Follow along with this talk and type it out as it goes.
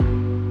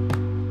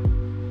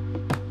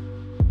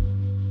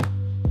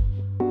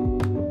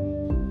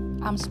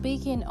I'm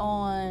speaking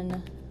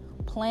on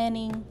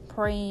planning,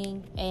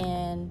 praying,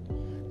 and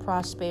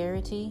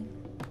prosperity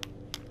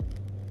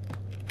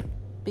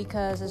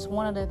because it's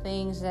one of the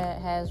things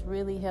that has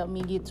really helped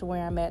me get to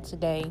where I'm at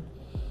today.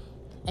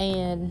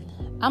 And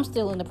I'm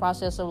still in the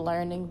process of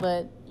learning,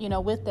 but,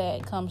 with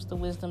that comes the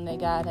wisdom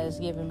that God has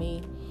given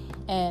me.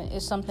 And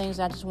it's some things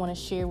I just want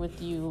to share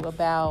with you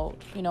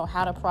about,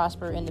 how to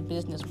prosper in the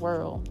business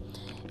world.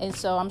 And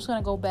so I'm just going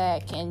to go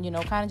back and,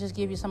 kind of just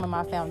give you some of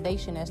my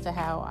foundation as to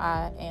how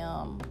I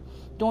am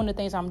doing the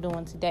things I'm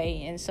doing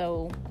today. And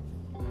so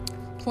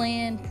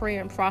plan,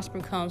 prayer, and prosper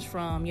comes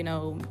from,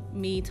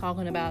 me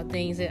talking about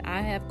things that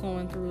I have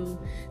gone through,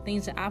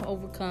 things that I've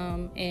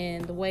overcome,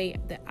 and the way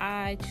that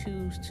I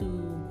choose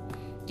to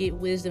get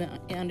wisdom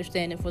and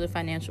understanding for the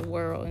financial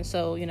world. And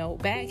so,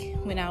 back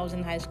when I was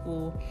in high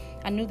school,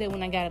 I knew that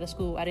when I got out of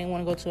school, I didn't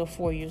want to go to a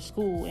 4-year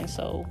school. And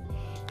so,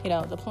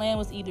 the plan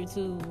was either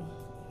to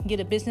get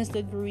a business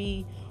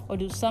degree or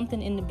do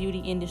something in the beauty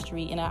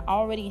industry. And I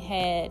already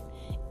had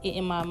it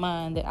in my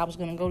mind that I was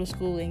going to go to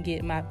school and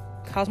get my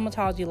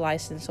cosmetology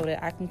license so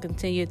that I can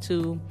continue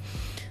to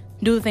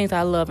do the things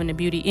I love in the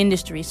beauty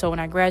industry. So when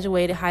I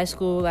graduated high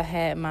school, I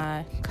had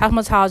my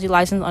cosmetology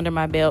license under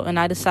my belt, and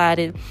I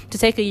decided to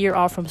take a year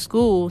off from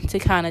school to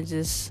kind of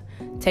just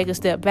take a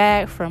step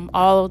back from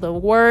all of the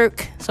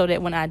work so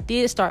that when I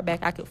did start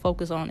back, I could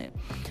focus on it.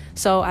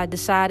 So I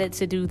decided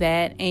to do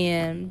that,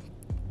 and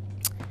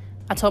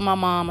I told my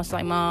mom, I was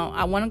like, Mom,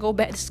 I want to go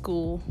back to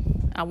school.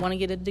 I want to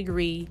get a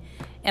degree,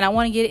 and I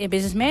want to get it in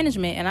business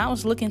management. And I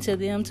was looking to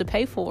them to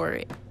pay for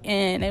it.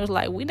 And they was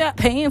like, we're not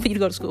paying for you to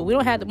go to school. We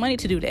don't have the money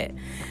to do that.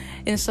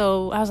 And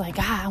so I was like,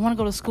 God, I want to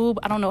go to school,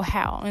 but I don't know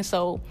how. And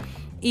so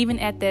even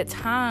at that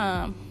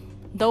time,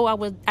 though I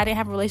didn't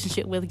have a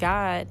relationship with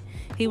God,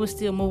 He was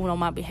still moving on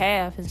my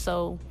behalf. And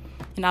so,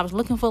 I was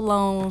looking for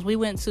loans.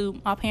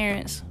 My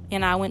parents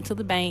and I went to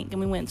the bank, and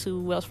we went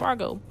to Wells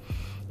Fargo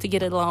to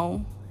get a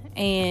loan.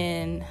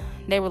 And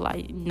they were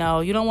like, no,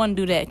 you don't want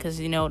to do that because,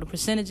 the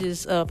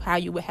percentages of how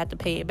you would have to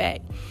pay it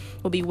back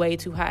will be way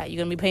too high. You're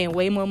going to be paying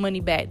way more money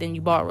back than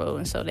you borrowed.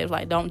 And so they was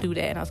like, don't do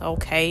that. And I was like,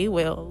 okay,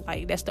 well,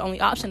 that's the only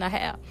option I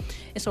have.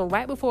 And so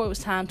right before it was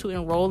time to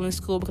enroll in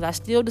school, because I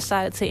still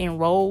decided to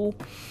enroll,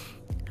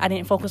 I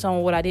didn't focus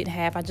on what I didn't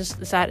have. I just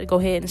decided to go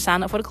ahead and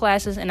sign up for the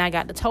classes, and I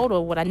got the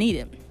total of what I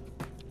needed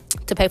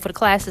to pay for the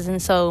classes. And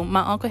so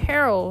my Uncle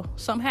Harold,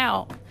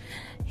 somehow,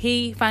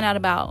 he found out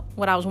about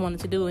what I was wanting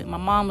to do. And my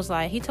mom was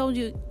like, he told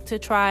you to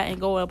try and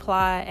go and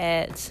apply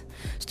at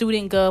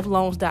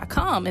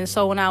studentgovloans.com. And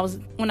so when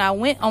I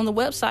went on the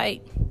website,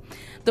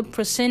 the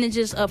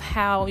percentages of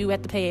how you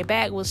had to pay it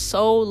back was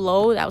so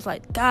low that I was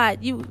like,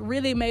 God, you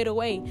really made a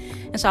way.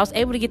 And so I was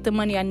able to get the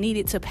money I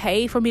needed to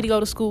pay for me to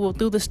go to school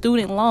through the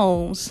student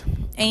loans.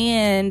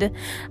 And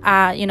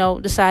I,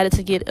 decided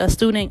to get a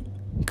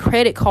student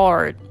credit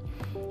card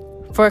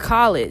for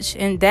college.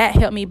 And that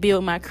helped me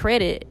build my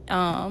credit,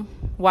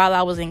 while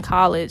I was in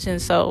college.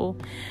 And so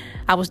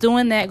I was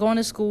doing that, going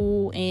to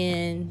school,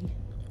 and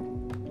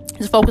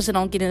just focusing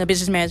on getting a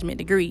business management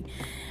degree.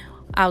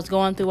 I was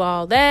going through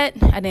all that.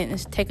 I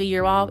didn't take a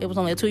year off. It was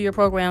only a 2-year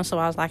program, so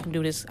I was like, I can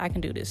do this.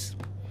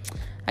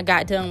 I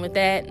got done with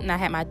that, and I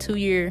had my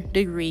 2-year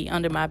degree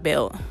under my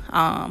belt.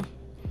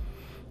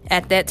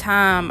 At that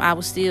time, I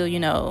was still,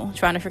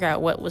 trying to figure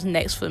out what was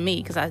next for me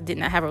because I did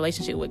not have a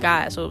relationship with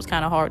God. So it was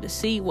kind of hard to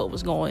see what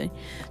was going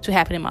to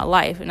happen in my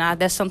life. And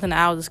that's something that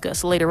I'll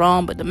discuss later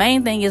on. But the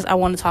main thing I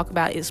want to talk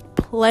about is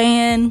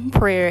plan,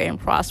 prayer, and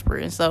prosper.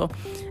 And so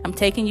I'm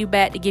taking you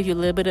back to give you a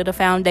little bit of the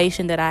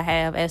foundation that I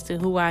have as to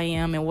who I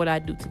am and what I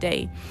do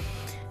today.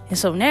 And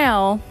so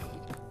now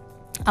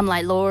I'm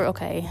like, Lord,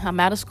 okay, I'm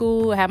out of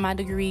school. I have my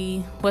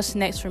degree. What's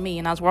next for me?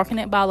 And I was working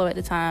at Balo at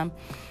the time.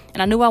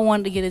 And I knew I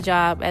wanted to get a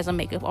job as a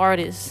makeup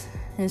artist.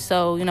 And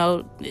so,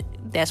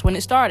 that's when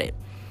it started.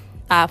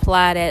 I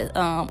applied at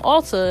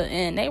Ulta,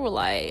 and they were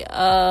like,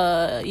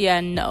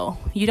 no,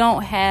 you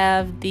don't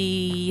have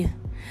the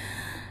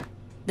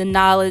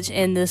knowledge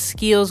and the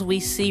skills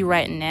we see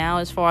right now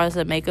as far as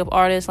a makeup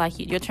artist. Like,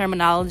 your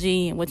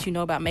terminology and what you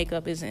know about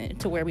makeup isn't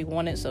to where we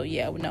want it. So,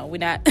 no, we're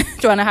not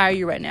trying to hire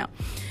you right now.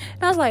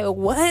 And I was like,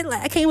 what?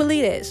 I can't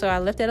believe that. So I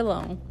left that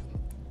alone.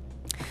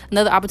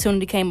 Another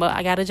opportunity came up.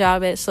 I got a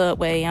job at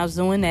Subway. I was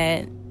doing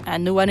that. I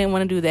knew I didn't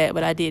want to do that,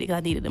 but I did it because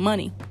I needed the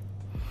money.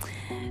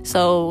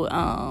 So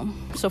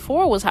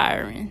Sephora was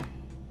hiring,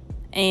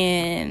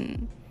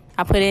 and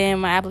I put in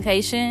my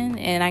application,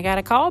 and I got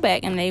a call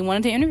back, and they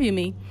wanted to interview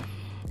me.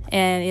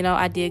 And,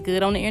 I did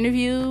good on the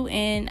interview,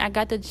 and I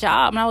got the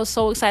job. And I was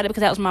so excited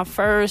because that was my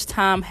first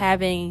time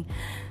having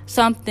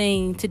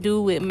something to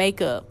do with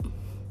makeup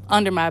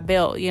under my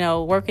belt.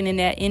 Working in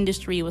that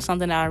industry was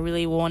something that I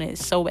really wanted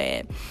so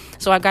bad.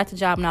 So I got the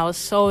job, and I was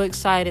so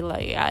excited.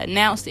 Like, I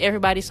announced it.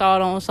 Everybody saw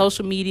it on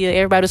social media.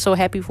 Everybody was so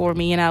happy for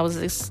me, and I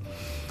was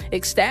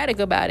ecstatic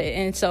about it.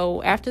 And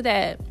so after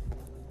that,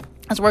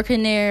 I was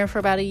working there for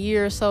about a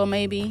year or so,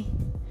 maybe.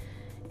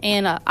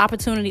 And an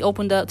opportunity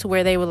opened up to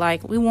where they were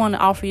like, we want to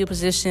offer you a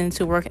position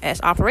to work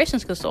as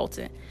operations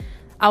consultant.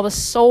 I was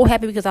so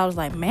happy because I was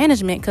like,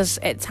 management, because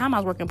at the time I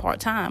was working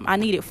part-time. I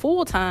needed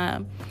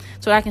full-time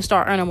so I can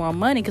start earning more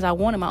money because I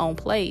wanted my own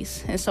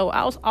place. And so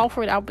I was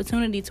offered the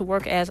opportunity to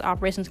work as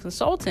operations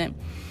consultant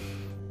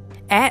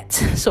at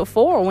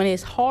Sephora when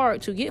it's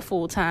hard to get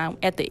full-time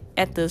at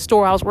the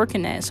store I was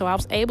working at. So I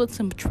was able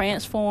to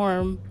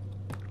transform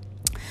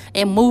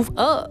and move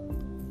up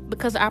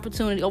because the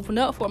opportunity opened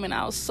up for me, and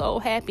I was so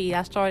happy.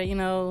 I started,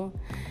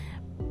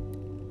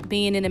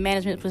 being in the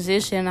management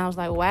position. I was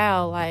like,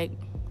 wow, like,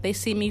 they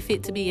see me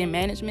fit to be in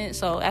management.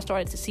 So I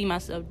started to see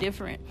myself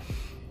different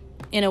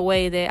in a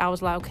way that I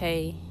was like,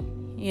 okay,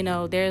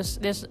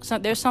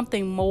 there's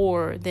something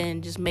more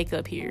than just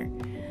makeup here.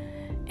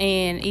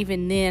 And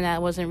even then, I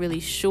wasn't really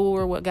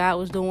sure what God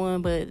was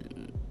doing, but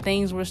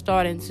things were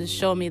starting to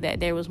show me that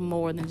there was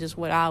more than just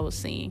what I was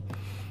seeing.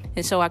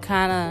 And so I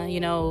kind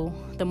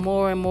of, the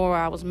more and more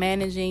I was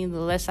managing, the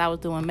less I was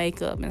doing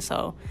makeup. And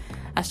so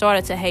I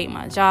started to hate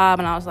my job,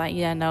 and I was like,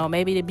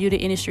 maybe the beauty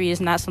industry is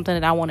not something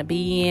that I want to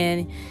be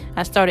in.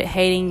 I started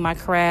hating my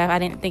craft. I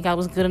didn't think I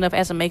was good enough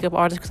as a makeup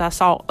artist because I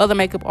saw other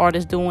makeup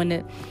artists doing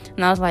it.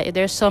 And I was like, if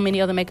there's so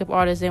many other makeup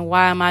artists, then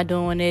why am I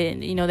doing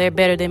it? And, they're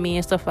better than me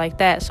and stuff like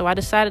that. So I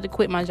decided to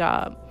quit my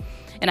job.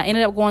 And I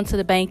ended up going to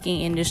the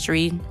banking and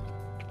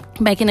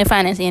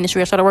finance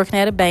industry. I started working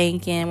at a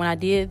bank. And when I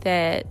did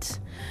that,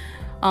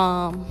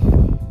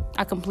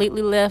 I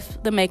completely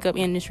left the makeup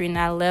industry, and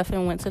I left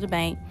and went to the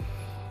bank.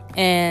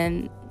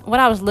 And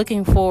what I was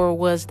looking for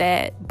was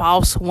that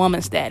boss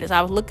woman status.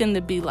 I was looking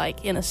to be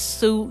like in a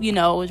suit,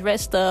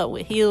 dressed up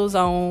with heels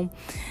on.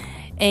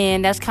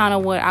 And that's kind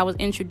of what I was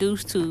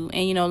introduced to.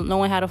 And,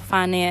 knowing how to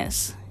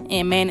finance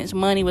and manage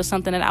money was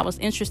something that I was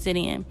interested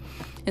in.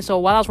 And so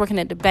while I was working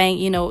at the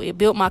bank, it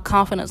built my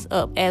confidence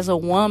up as a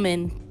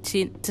woman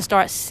to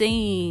start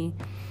seeing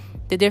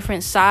the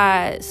different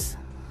sides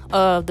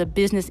of the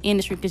business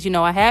industry, because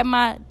I had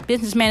my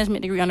business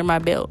management degree under my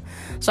belt,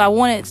 so I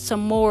wanted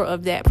some more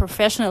of that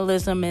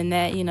professionalism and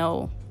that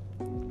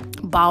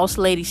boss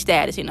lady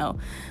status.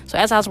 So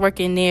as I was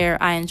working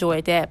there, I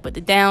enjoyed that, but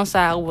the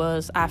downside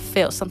was I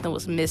felt something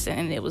was missing,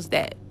 and it was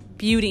that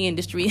beauty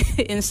industry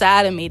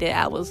inside of me that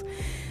I was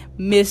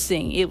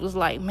missing. It was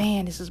like,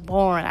 man, this is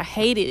boring. I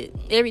hated it.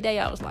 Every day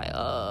I was like,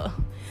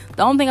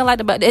 the only thing I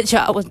liked about that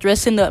job was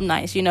dressing up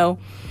nice,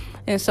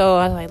 And so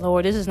I was like,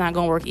 Lord, this is not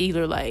going to work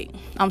either. Like,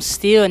 I'm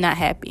still not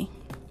happy.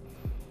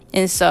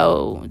 And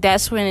so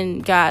that's when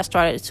God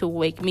started to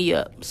wake me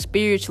up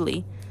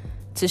spiritually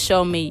to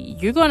show me,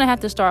 you're going to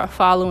have to start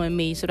following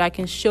me so that I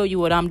can show you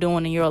what I'm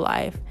doing in your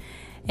life.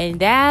 And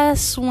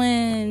that's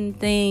when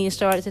things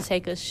started to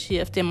take a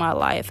shift in my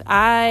life.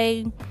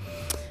 I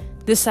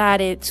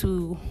decided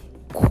to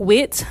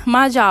quit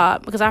my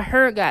job because I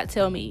heard God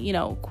tell me,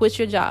 quit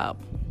your job.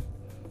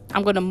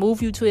 I'm going to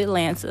move you to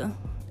Atlanta.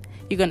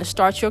 You're going to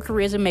start your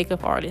career as a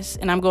makeup artist,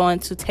 and I'm going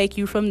to take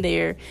you from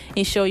there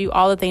and show you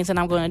all the things that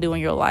I'm going to do in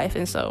your life.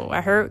 And so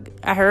I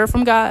heard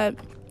from God.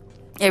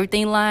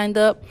 Everything lined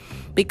up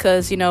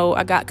because,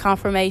 I got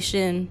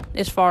confirmation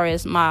as far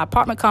as my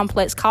apartment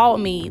complex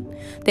called me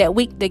that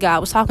week that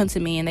God was talking to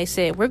me, and they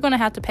said, we're going to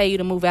have to pay you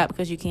to move out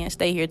because you can't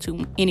stay here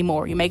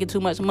anymore. You're making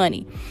too much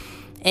money.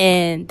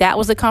 And that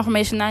was the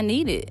confirmation I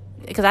needed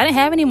because I didn't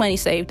have any money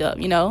saved up,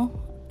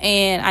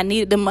 and I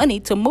needed the money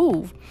to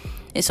move.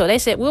 And so they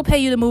said, we'll pay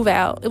you to move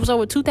out. It was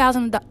over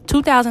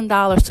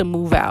 $2,000 to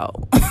move out.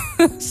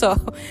 So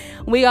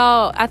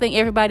I think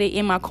everybody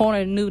in my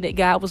corner knew that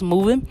God was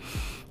moving.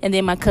 And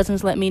then my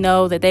cousins let me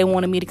know that they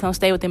wanted me to come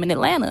stay with them in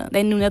Atlanta.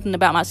 They knew nothing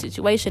about my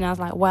situation. I was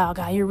like, wow,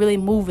 God, you're really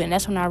moving.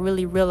 That's when I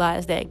really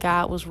realized that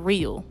God was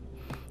real.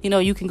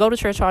 You can go to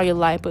church all your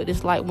life, but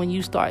it's like when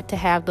you start to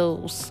have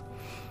those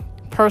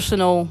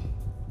personal,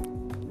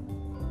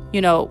 I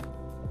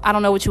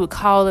don't know what you would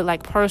call it,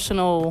 like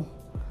personal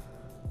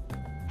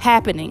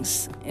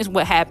happenings is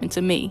what happened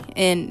to me.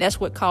 And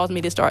that's what caused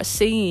me to start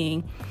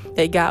seeing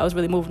that God was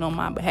really moving on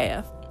my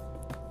behalf.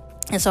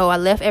 And so I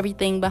left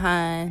everything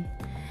behind,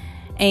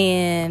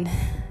 and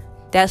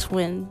that's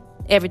when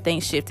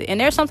everything shifted. And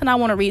there's something I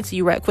want to read to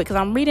you right quick because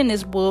I'm reading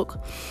this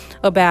book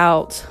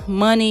about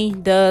money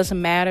does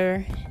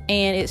matter,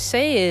 and it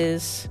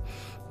says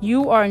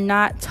you are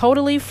not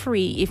totally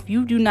free if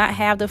you do not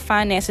have the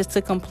finances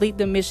to complete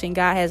the mission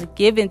God has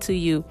given to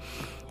you.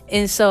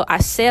 And so I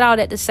said all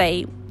that to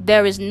say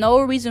there is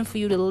no reason for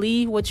you to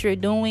leave what you're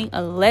doing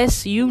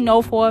unless you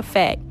know for a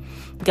fact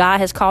God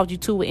has called you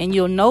to it. And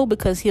you'll know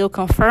because he'll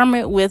confirm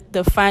it with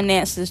the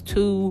finances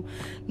to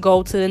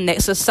go to the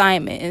next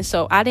assignment. And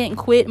so I didn't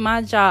quit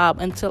my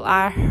job until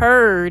I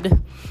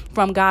heard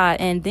from God.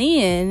 And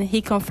then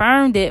he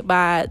confirmed it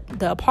by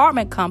the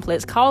apartment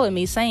complex calling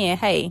me saying,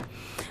 hey,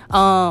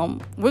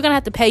 we're going to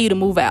have to pay you to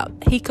move out.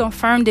 He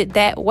confirmed it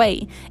that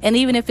way. And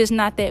even if it's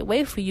not that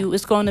way for you,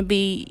 it's going to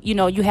be,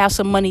 you have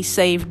some money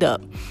saved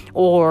up,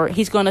 or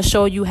he's going to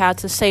show you how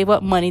to save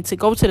up money to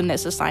go to the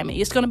next assignment.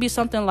 It's going to be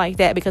something like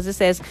that because it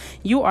says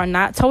you are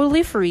not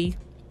totally free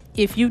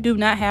if you do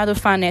not have the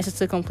finances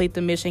to complete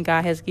the mission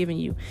God has given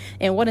you.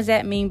 And what does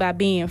that mean by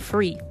being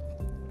free?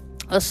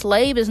 A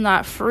slave is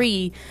not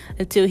free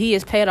until he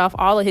has paid off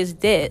all of his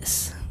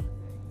debts.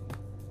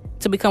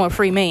 to become a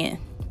free man.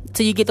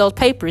 Till you get those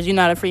papers, you're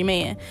not a free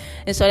man.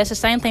 And so that's the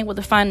same thing with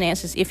the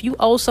finances. If you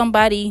owe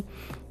somebody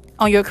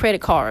on your credit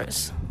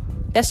cards,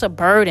 that's a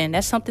burden.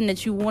 That's something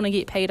that you want to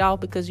get paid off,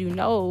 because you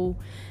know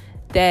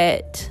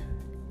that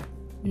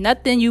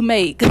nothing you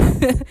make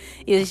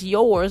is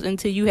yours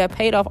until you have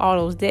paid off all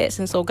those debts.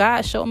 And so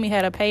God showed me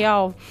how to pay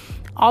off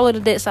all of the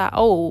debts I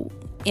owed.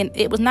 And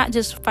it was not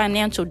just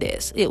financial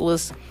debts. It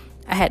was,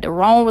 I had the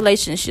wrong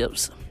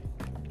relationships.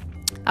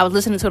 I was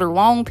listening to the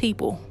wrong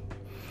people.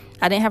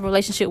 I didn't have a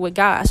relationship with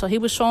God. So he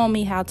was showing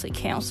me how to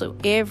cancel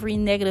every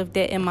negative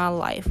debt in my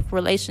life,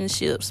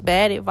 relationships,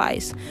 bad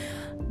advice,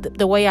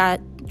 the way I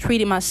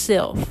treated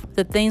myself,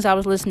 the things I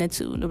was listening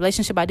to, the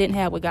relationship I didn't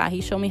have with God.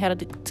 He showed me how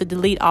to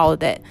delete all of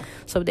that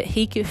so that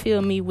he could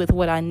fill me with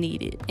what I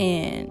needed.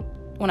 And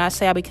when I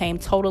say I became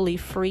totally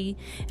free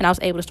and I was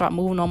able to start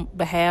moving on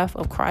behalf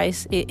of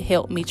Christ, it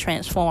helped me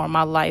transform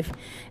my life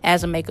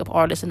as a makeup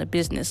artist and a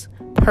business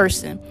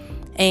person.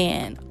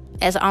 And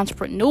as an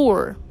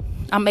entrepreneur,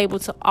 I'm able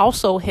to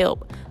also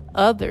help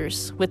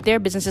others with their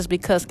businesses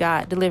because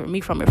God delivered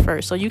me from it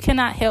first. So you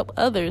cannot help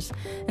others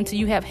until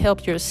you have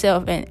helped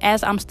yourself. And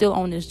as I'm still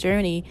on this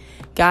journey,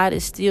 God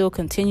is still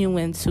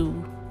continuing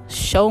to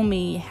show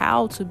me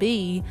how to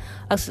be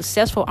a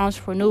successful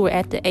entrepreneur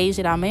at the age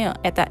that I'm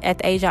at the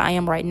age I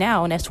am right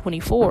now, and that's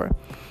 24.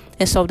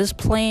 And so this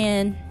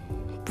plan,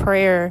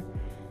 prayer,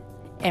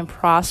 and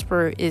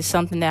prosper is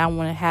something that I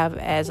want to have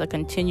as a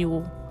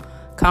continual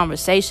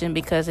conversation,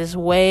 because it's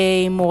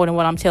way more than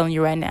what I'm telling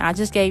you right now. I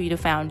just gave you the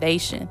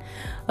foundation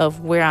of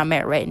where I'm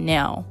at right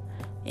now,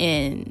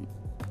 and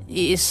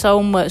it's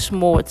so much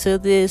more to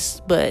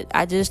this, but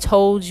I just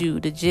told you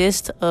the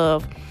gist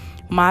of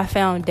my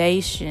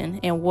foundation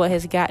and what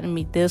has gotten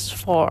me this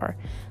far.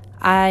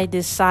 I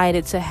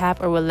decided to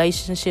have a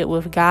relationship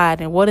with God.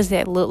 And what does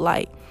that look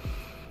like?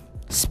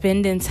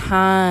 Spending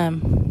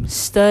time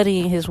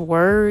studying his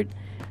word,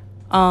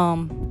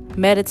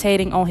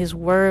 meditating on his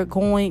word,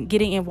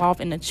 getting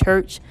involved in the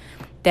church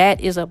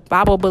that is a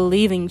Bible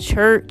believing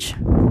church.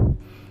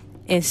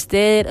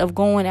 Instead of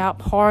going out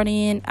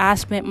partying, I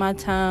spent my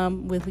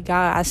time with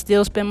God. I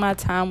still spend my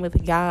time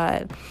with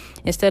God.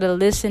 Instead of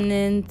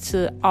listening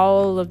to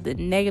all of the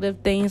negative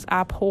things,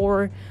 I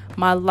pour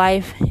my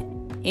life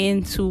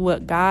into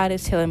what God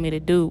is telling me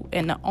to do.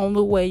 And the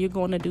only way you're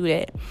going to do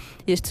that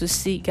is to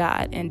seek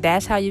God. And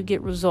that's how you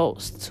get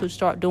results, to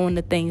start doing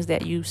the things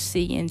that you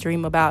see and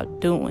dream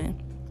about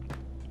doing.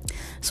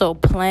 So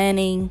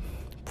planning,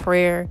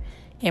 prayer,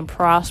 and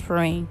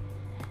prospering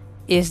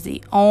is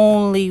the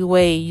only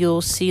way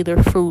you'll see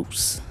the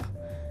fruits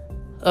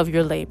of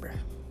your labor.